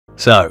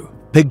So,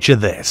 picture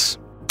this.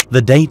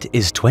 The date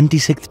is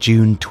 26th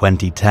June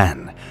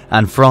 2010,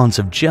 and France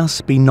have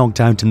just been knocked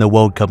out in the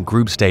World Cup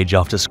group stage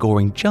after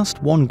scoring just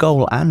one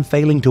goal and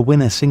failing to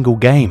win a single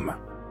game.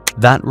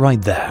 That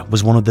right there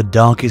was one of the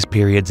darkest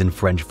periods in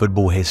French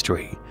football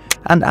history.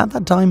 And at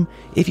that time,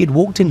 if you'd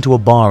walked into a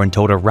bar and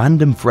told a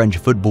random French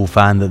football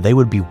fan that they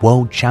would be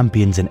world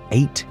champions in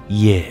 8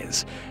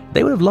 years,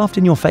 they would have laughed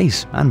in your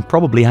face and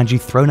probably had you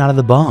thrown out of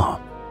the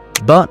bar.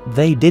 But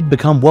they did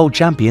become world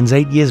champions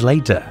 8 years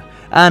later,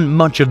 and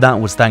much of that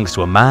was thanks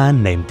to a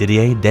man named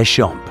Didier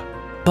Deschamps.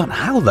 But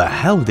how the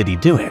hell did he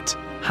do it?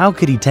 How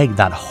could he take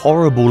that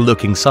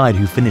horrible-looking side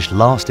who finished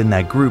last in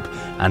their group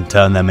and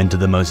turn them into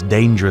the most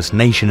dangerous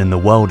nation in the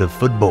world of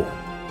football?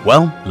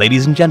 Well,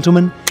 ladies and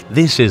gentlemen,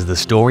 this is the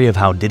story of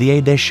how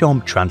Didier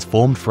Deschamps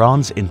transformed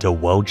France into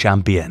world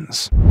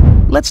champions.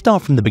 Let's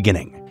start from the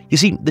beginning. You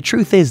see, the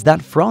truth is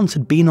that France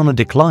had been on a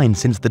decline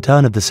since the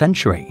turn of the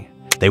century.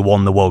 They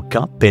won the World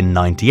Cup in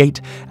 '98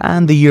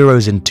 and the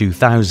Euros in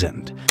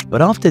 2000.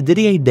 But after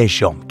Didier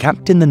Deschamps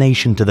captained the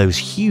nation to those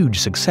huge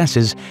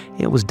successes,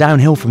 it was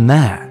downhill from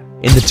there.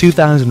 In the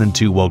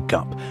 2002 World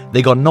Cup,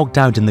 they got knocked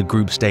out in the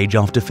group stage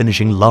after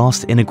finishing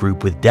last in a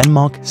group with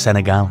Denmark,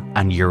 Senegal,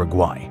 and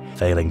Uruguay,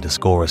 failing to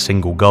score a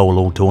single goal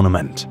all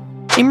tournament.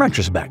 In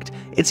retrospect,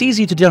 it's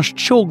easy to just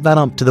chalk that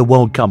up to the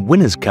World Cup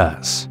winner's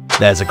curse.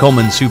 There's a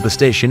common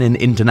superstition in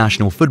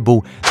international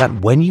football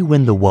that when you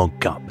win the World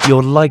Cup,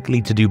 you're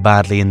likely to do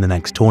badly in the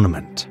next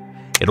tournament.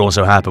 It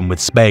also happened with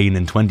Spain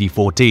in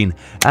 2014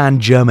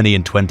 and Germany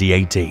in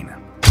 2018.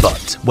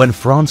 But when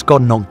France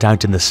got knocked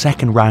out in the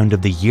second round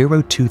of the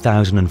Euro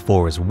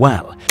 2004 as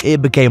well,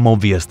 it became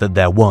obvious that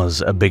there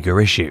was a bigger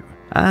issue.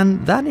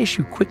 And that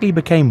issue quickly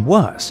became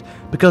worse,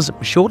 because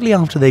shortly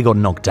after they got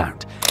knocked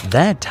out,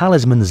 their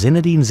talisman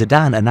Zinedine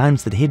Zidane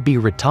announced that he'd be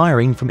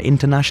retiring from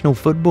international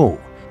football.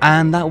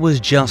 And that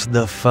was just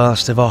the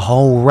first of a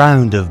whole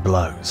round of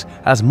blows,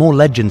 as more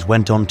legends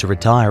went on to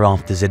retire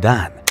after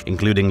Zidane,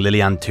 including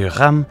Lilian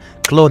Thuram,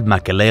 Claude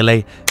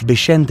Makelele,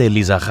 Vicente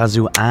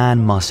Lizarazu,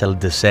 and Marcel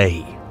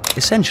Desailly.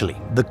 Essentially,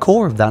 the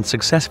core of that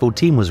successful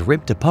team was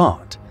ripped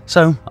apart,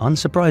 so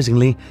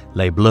unsurprisingly,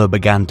 Les Bleus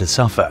began to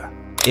suffer.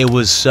 It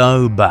was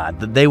so bad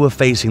that they were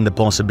facing the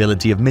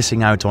possibility of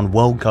missing out on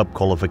World Cup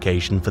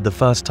qualification for the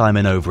first time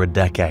in over a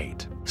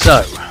decade.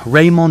 So,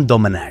 Raymond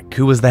Domenech,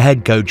 who was the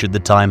head coach at the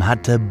time,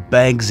 had to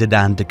beg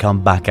Zidane to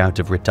come back out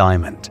of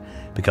retirement,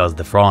 because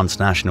the France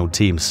national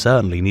team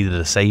certainly needed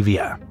a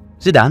saviour.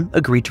 Zidane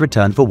agreed to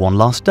return for one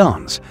last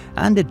dance,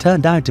 and it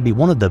turned out to be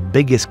one of the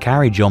biggest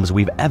carry jobs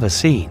we've ever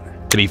seen.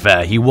 To be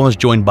fair, he was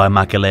joined by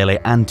Makelele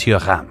and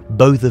Thuram,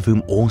 both of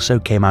whom also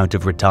came out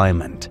of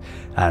retirement,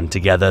 and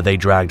together they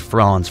dragged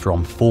France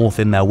from 4th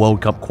in their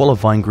World Cup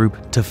qualifying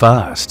group to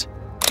 1st.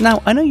 Now,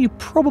 I know you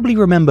probably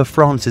remember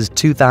France's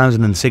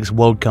 2006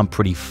 World Cup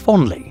pretty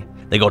fondly.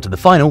 They got to the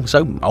final,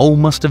 so all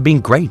must have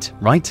been great,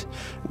 right?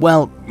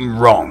 Well,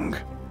 wrong.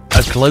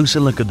 A closer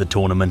look at the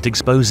tournament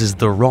exposes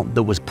the rot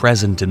that was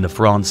present in the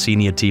France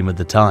senior team at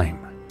the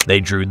time. They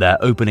drew their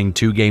opening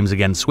 2 games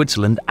against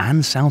Switzerland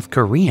and South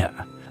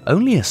Korea.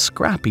 Only a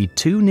scrappy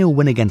 2-0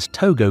 win against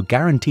Togo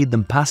guaranteed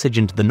them passage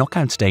into the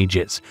knockout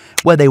stages,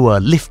 where they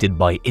were lifted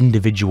by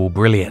individual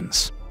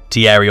brilliance.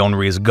 Thierry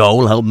Henry's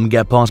goal helped them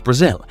get past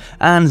Brazil,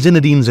 and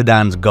Zinedine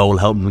Zidane's goal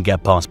helped them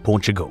get past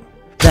Portugal.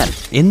 Then,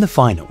 in the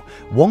final,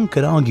 one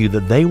could argue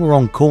that they were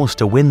on course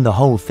to win the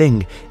whole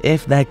thing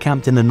if their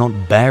captain had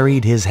not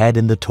buried his head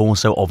in the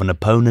torso of an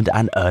opponent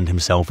and earned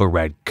himself a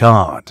red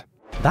card.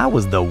 That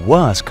was the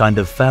worst kind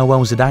of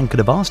farewell Zidane could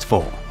have asked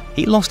for.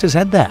 He lost his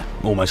head there,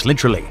 almost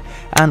literally,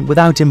 and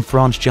without him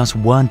France just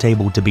weren't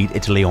able to beat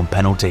Italy on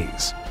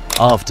penalties.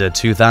 After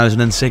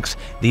 2006,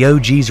 the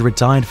OGs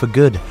retired for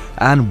good,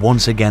 and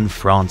once again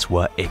France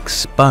were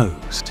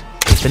exposed.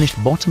 They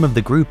finished bottom of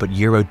the group at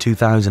Euro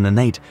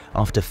 2008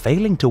 after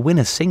failing to win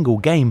a single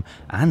game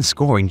and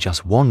scoring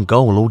just 1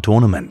 goal all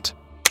tournament.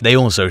 They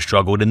also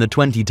struggled in the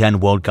 2010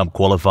 World Cup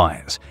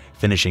qualifiers,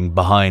 finishing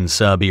behind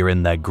Serbia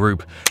in their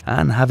group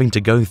and having to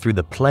go through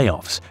the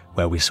playoffs,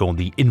 where we saw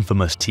the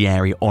infamous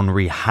Thierry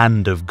Henry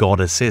hand of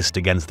God assist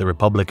against the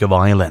Republic of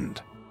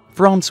Ireland.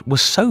 France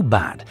was so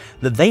bad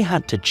that they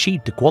had to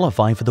cheat to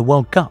qualify for the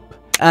World Cup.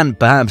 And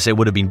perhaps it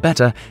would have been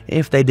better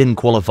if they didn't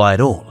qualify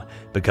at all,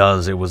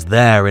 because it was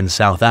there in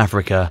South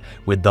Africa,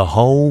 with the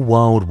whole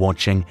world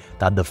watching,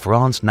 that the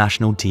France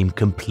national team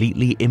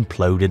completely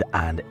imploded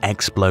and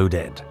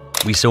exploded.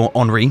 We saw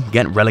Henry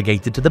get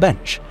relegated to the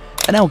bench,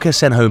 Anelka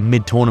sent home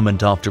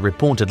mid-tournament after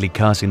reportedly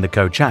cursing the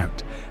coach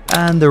out,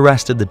 and the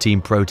rest of the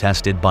team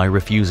protested by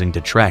refusing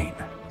to train.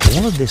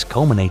 All of this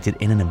culminated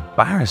in an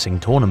embarrassing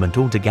tournament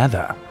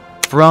altogether.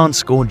 France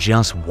scored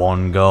just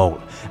 1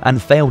 goal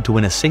and failed to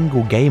win a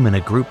single game in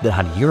a group that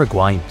had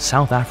Uruguay,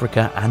 South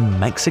Africa, and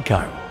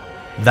Mexico.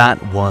 That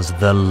was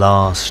the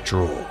last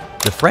straw.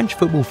 The French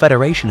Football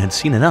Federation had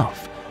seen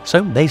enough,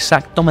 so they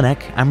sacked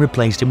Domenech and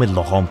replaced him with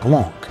Laurent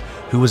Blanc,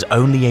 who was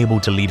only able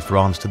to lead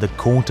France to the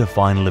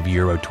quarter-final of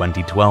Euro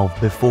 2012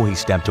 before he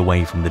stepped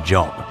away from the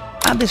job.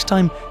 At this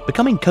time,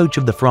 becoming coach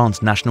of the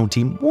France national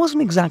team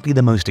wasn't exactly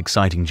the most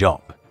exciting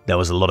job. There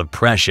was a lot of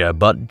pressure,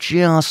 but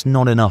just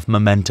not enough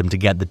momentum to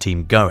get the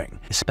team going,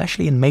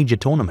 especially in major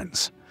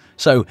tournaments.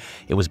 So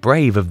it was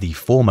brave of the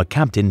former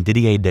captain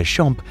Didier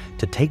Deschamps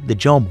to take the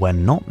job where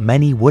not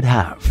many would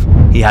have.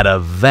 He had a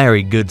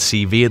very good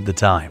CV at the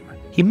time.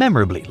 He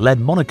memorably led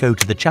Monaco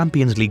to the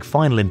Champions League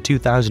final in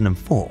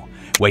 2004,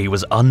 where he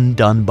was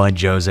undone by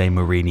Jose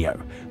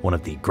Mourinho, one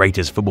of the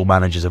greatest football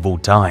managers of all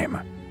time.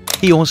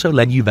 He also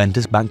led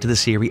Juventus back to the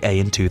Serie A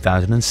in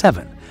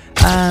 2007,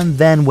 and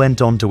then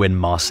went on to win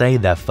Marseille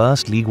their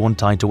first Ligue 1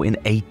 title in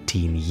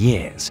 18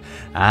 years,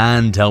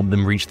 and helped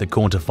them reach the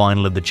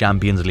quarter-final of the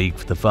Champions League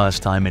for the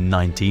first time in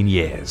 19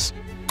 years.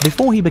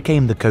 Before he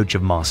became the coach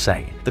of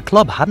Marseille, the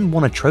club hadn't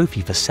won a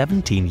trophy for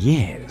 17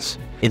 years.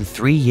 In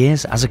 3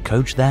 years as a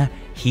coach there,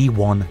 he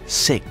won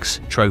 6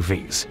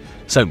 trophies.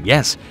 So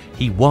yes,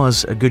 he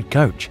was a good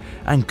coach,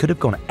 and could have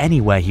gone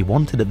anywhere he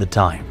wanted at the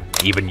time.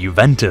 Even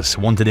Juventus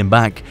wanted him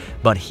back,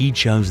 but he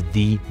chose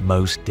the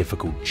most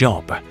difficult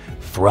job: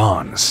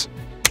 France.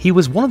 He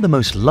was one of the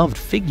most loved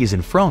figures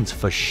in France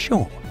for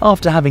sure,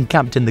 after having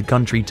captained the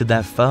country to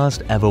their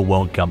first ever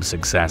World Cup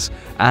success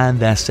and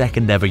their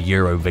second ever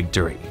Euro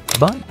victory.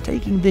 But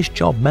taking this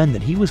job meant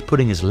that he was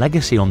putting his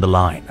legacy on the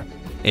line.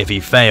 If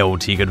he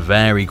failed, he could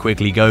very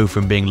quickly go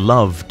from being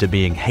loved to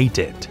being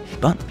hated.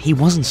 But he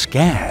wasn't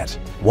scared.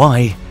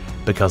 Why?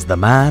 Because the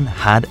man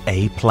had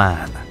a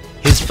plan.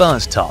 His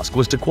first task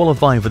was to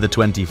qualify for the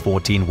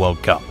 2014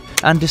 World Cup,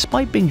 and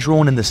despite being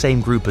drawn in the same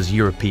group as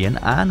European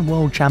and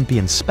world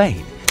champion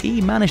Spain,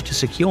 he managed to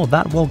secure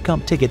that World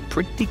Cup ticket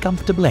pretty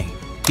comfortably.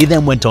 He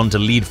then went on to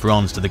lead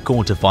France to the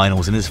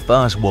quarter-finals in his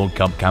first World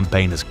Cup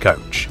campaign as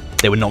coach.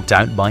 They were knocked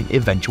out by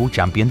eventual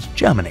champions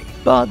Germany,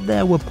 but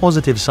there were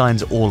positive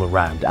signs all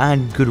around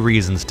and good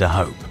reasons to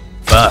hope.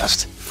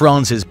 First,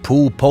 France's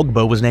Paul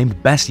Pogba was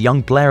named Best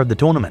Young Player of the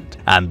tournament,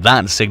 and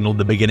that signaled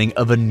the beginning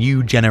of a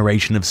new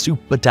generation of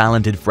super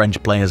talented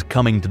French players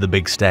coming to the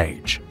big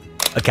stage.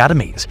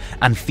 Academies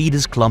and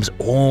feeders clubs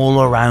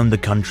all around the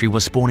country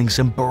were spawning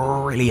some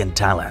brilliant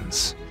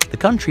talents. The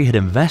country had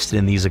invested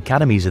in these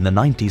academies in the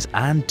 90s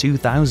and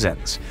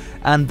 2000s,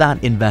 and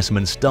that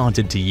investment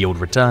started to yield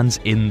returns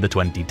in the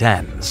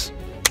 2010s.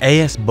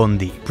 AS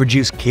Bondy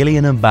produced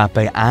Kylian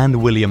Mbappe and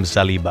William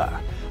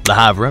Saliba. Le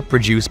Havre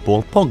produced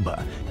Paul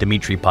Pogba,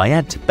 Dimitri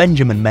Payet,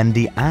 Benjamin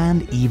Mendy,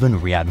 and even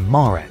Riyad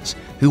Mahrez,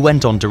 who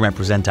went on to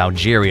represent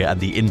Algeria at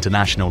the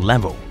international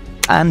level.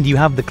 And you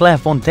have the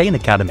Clairefontaine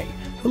Academy,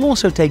 who'll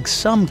also take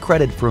some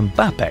credit for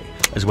Mbappe,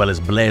 as well as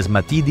Blaise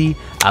Matuidi,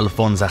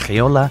 Alphonse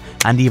Areola,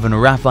 and even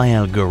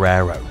Rafael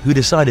Guerreiro, who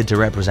decided to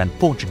represent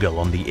Portugal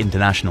on the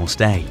international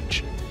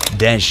stage.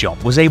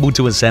 Deschamps was able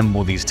to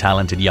assemble these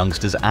talented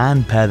youngsters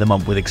and pair them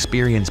up with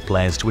experienced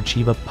players to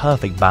achieve a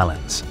perfect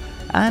balance.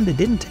 And it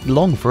didn't take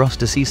long for us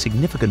to see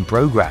significant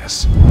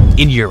progress.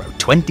 In Euro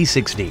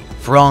 2016,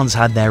 France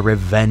had their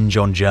revenge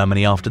on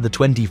Germany after the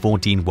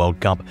 2014 World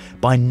Cup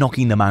by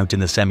knocking them out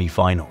in the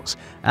semi-finals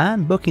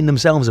and booking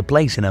themselves a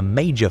place in a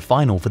major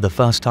final for the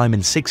first time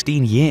in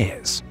 16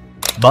 years.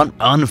 But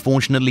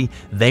unfortunately,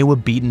 they were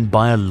beaten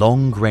by a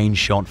long-range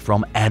shot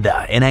from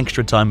Eder in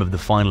extra time of the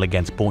final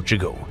against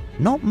Portugal.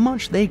 Not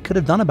much they could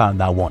have done about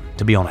that one,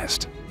 to be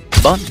honest.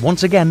 But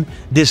once again,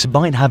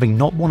 despite having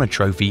not won a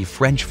trophy,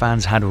 French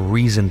fans had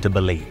reason to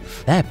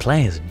believe. Their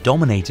players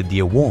dominated the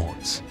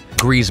awards.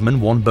 Griezmann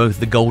won both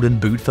the Golden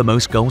Boot for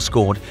most goals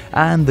scored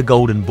and the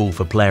Golden Ball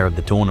for Player of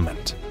the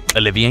Tournament.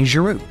 Olivier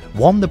Giroud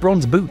won the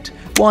Bronze Boot,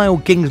 while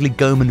Kingsley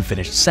Coman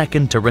finished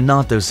second to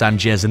Renato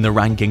Sanchez in the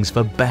rankings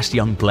for Best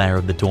Young Player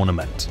of the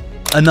Tournament.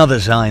 Another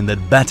sign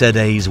that better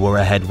days were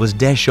ahead was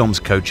Deschamps'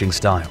 coaching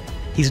style.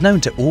 He's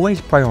known to always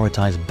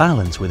prioritize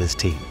balance with his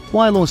team,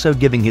 while also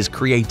giving his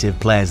creative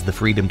players the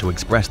freedom to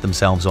express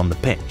themselves on the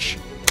pitch.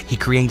 He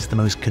creates the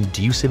most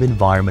conducive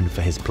environment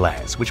for his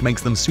players, which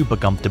makes them super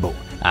comfortable,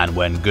 and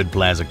when good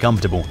players are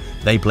comfortable,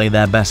 they play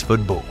their best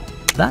football.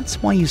 That's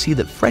why you see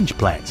that French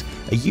players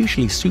are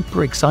usually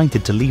super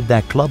excited to leave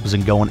their clubs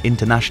and go on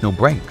international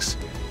breaks.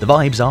 The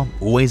vibes are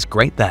always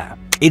great there.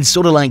 It's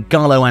sort of like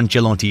Carlo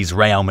Ancelotti's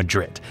Real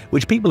Madrid,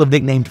 which people have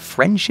nicknamed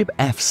Friendship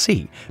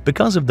FC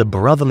because of the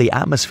brotherly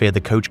atmosphere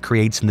the coach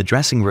creates in the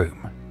dressing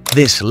room.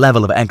 This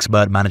level of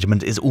expert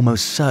management is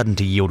almost certain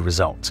to yield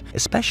results,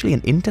 especially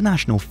in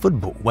international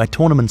football where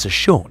tournaments are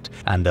short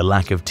and a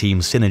lack of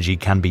team synergy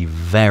can be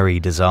very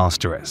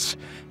disastrous.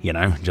 You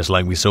know, just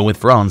like we saw with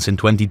France in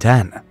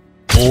 2010.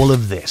 All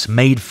of this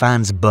made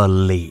fans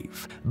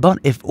believe. But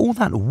if all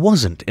that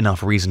wasn't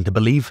enough reason to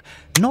believe,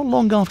 not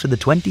long after the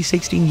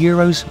 2016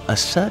 Euros, a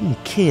certain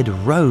kid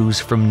rose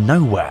from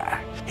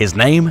nowhere. His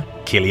name?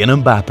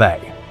 Kylian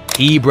Mbappe.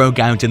 He broke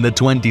out in the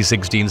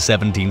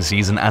 2016-17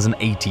 season as an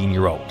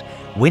 18-year-old,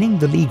 winning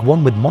the Ligue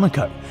 1 with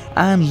Monaco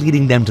and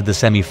leading them to the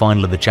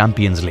semi-final of the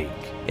Champions League.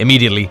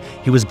 Immediately,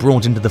 he was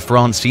brought into the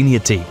France senior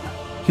team.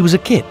 He was a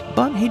kid,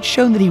 but he'd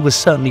shown that he was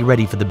certainly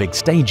ready for the big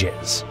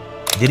stages.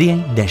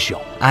 Didier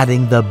Deschamps,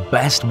 adding the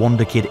best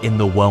wonder kid in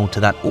the world to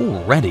that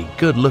already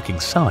good-looking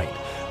side,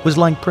 was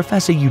like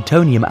Professor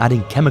Utonium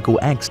adding Chemical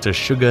X to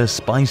sugar,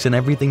 spice, and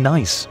everything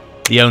nice.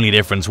 The only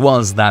difference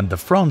was that the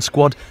France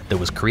squad that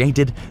was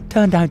created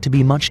turned out to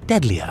be much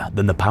deadlier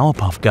than the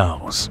Powerpuff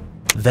Girls.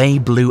 They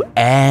blew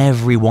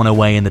everyone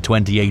away in the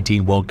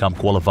 2018 World Cup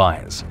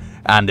qualifiers,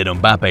 and in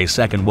Mbappe's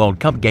second World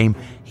Cup game,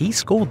 he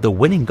scored the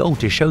winning goal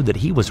to show that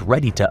he was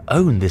ready to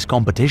own this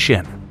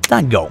competition.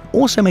 That goal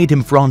also made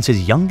him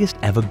France's youngest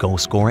ever goal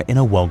scorer in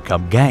a World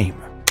Cup game.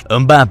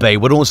 Mbappe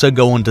would also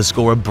go on to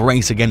score a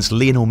brace against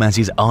Lionel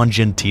Messi's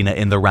Argentina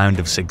in the round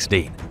of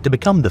 16, to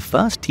become the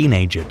first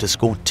teenager to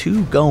score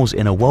 2 goals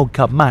in a World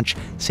Cup match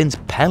since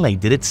Pelé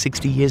did it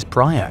 60 years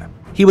prior.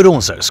 He would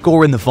also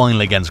score in the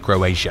final against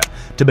Croatia,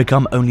 to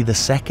become only the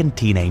second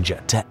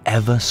teenager to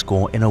ever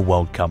score in a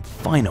World Cup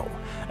final,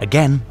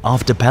 again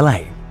after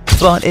Pelé.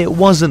 But it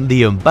wasn't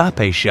the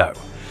Mbappe show.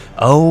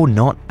 Oh,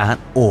 not at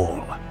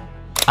all.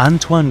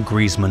 Antoine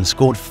Griezmann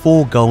scored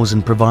 4 goals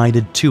and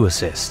provided 2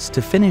 assists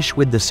to finish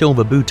with the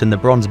silver boot and the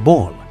bronze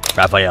ball.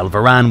 Raphael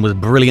Varane was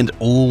brilliant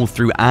all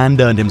through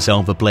and earned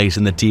himself a place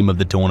in the team of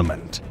the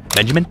tournament.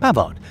 Benjamin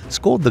Pavard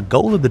scored the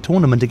goal of the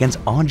tournament against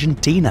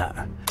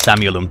Argentina.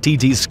 Samuel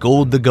Umtiti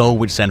scored the goal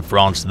which sent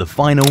France to the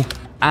final.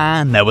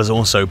 And there was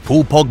also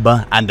Paul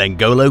Pogba and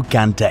N'Golo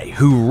Kante,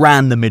 who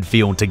ran the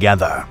midfield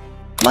together.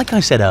 Like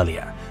I said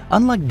earlier,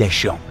 unlike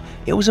Deschamps,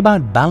 it was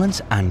about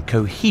balance and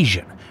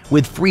cohesion,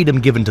 with freedom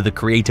given to the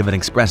creative and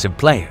expressive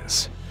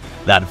players.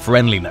 That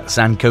friendliness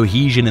and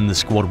cohesion in the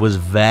squad was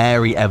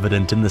very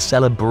evident in the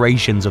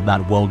celebrations of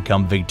that World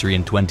Cup victory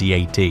in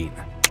 2018.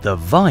 The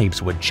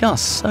vibes were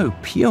just so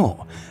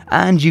pure,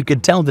 and you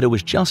could tell that it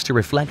was just a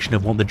reflection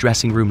of what the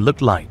dressing room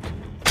looked like.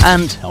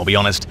 And, I'll be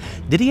honest,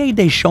 Didier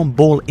Deschamps'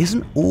 ball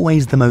isn't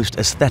always the most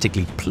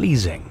aesthetically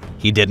pleasing.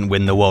 He didn't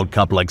win the World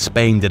Cup like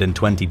Spain did in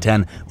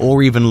 2010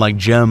 or even like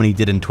Germany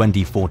did in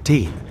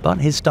 2014, but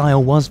his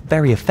style was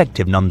very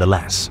effective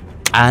nonetheless.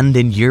 And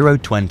in Euro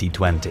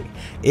 2020,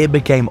 it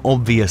became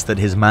obvious that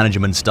his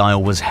management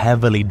style was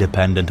heavily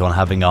dependent on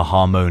having a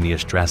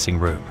harmonious dressing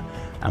room.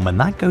 And when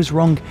that goes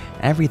wrong,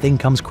 everything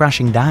comes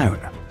crashing down.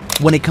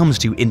 When it comes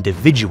to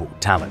individual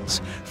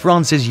talents,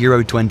 France's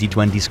Euro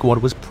 2020 squad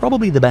was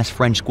probably the best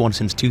French squad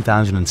since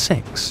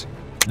 2006.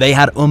 They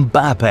had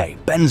Mbappe,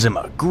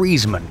 Benzema,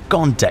 Griezmann,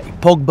 Kanté,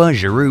 Pogba,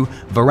 Giroud,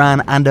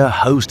 Varane and a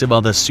host of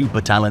other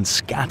super talents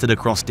scattered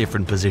across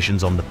different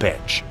positions on the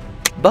pitch.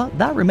 But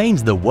that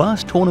remains the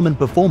worst tournament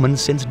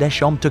performance since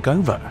Deschamps took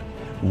over.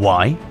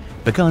 Why?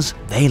 Because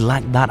they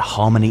lacked that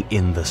harmony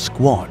in the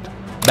squad.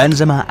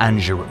 Benzema and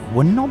Giroud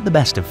were not the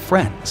best of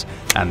friends,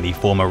 and the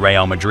former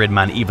Real Madrid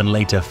man even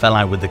later fell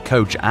out with the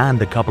coach and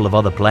a couple of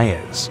other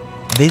players.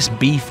 This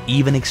beef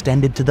even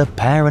extended to the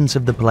parents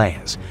of the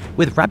players,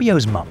 with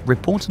Rabiot's mum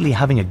reportedly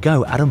having a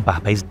go at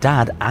Mbappe's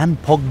dad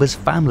and Pogba's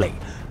family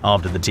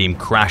after the team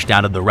crashed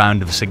out of the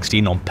round of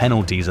 16 on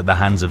penalties at the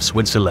hands of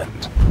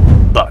Switzerland.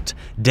 But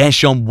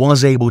Deschamps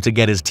was able to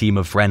get his team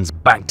of friends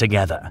back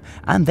together,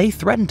 and they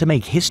threatened to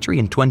make history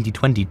in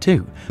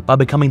 2022 by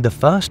becoming the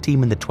first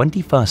team in the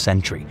 21st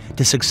century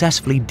to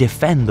successfully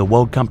defend the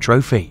World Cup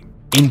trophy.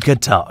 In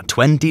Qatar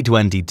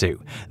 2022,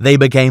 they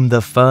became the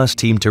first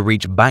team to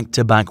reach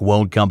back-to-back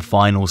World Cup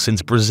finals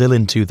since Brazil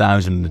in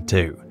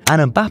 2002.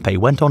 And Mbappe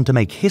went on to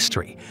make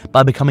history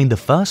by becoming the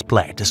first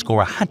player to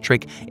score a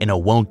hat-trick in a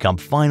World Cup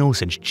final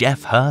since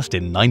Jeff Hurst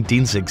in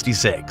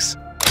 1966.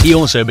 He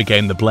also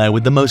became the player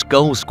with the most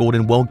goals scored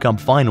in World Cup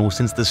finals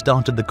since the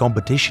start of the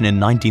competition in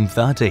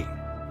 1930.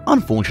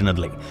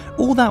 Unfortunately,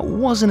 all that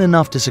wasn't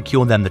enough to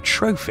secure them the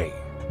trophy.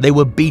 They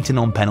were beaten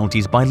on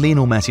penalties by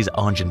Lionel Messi's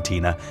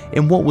Argentina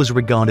in what was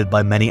regarded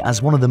by many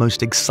as one of the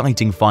most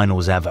exciting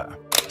finals ever.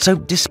 So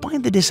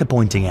despite the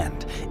disappointing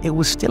end, it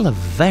was still a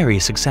very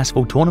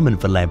successful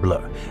tournament for Les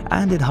Bleus,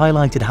 and it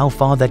highlighted how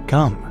far they'd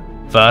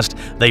come. First,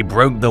 they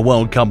broke the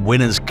World Cup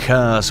winners'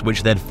 curse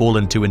which they'd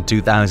fallen to in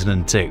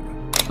 2002.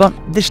 But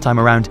this time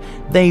around,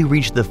 they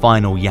reached the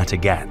final yet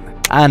again.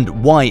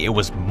 And why it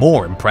was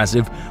more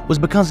impressive was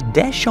because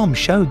Deschamps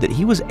showed that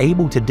he was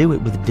able to do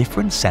it with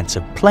different sets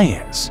of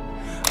players.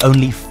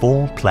 Only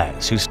 4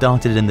 players who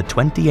started in the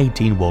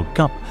 2018 World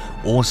Cup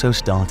also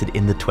started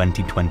in the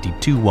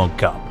 2022 World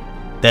Cup.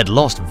 They'd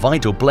lost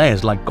vital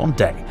players like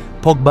Kanté,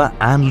 Pogba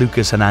and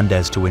Lucas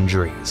Hernandez to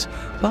injuries,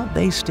 but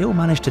they still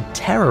managed to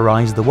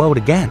terrorize the world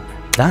again.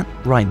 That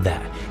right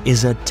there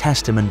is a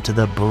testament to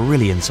the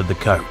brilliance of the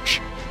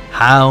coach.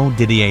 How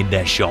Didier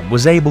Deschamps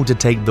was able to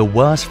take the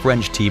worst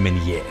French team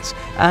in years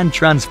and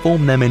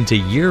transform them into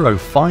Euro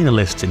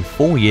finalists in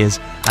 4 years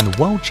and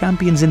world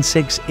champions in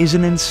 6 is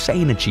an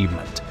insane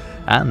achievement,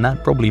 and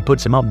that probably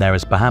puts him up there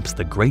as perhaps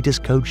the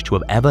greatest coach to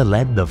have ever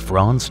led the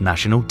France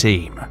national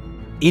team.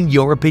 In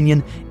your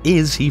opinion,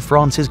 is he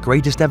France's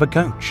greatest ever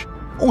coach?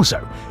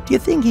 Also, do you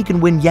think he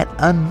can win yet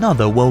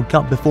another World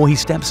Cup before he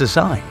steps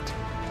aside?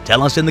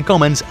 Tell us in the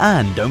comments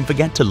and don't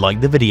forget to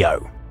like the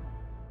video.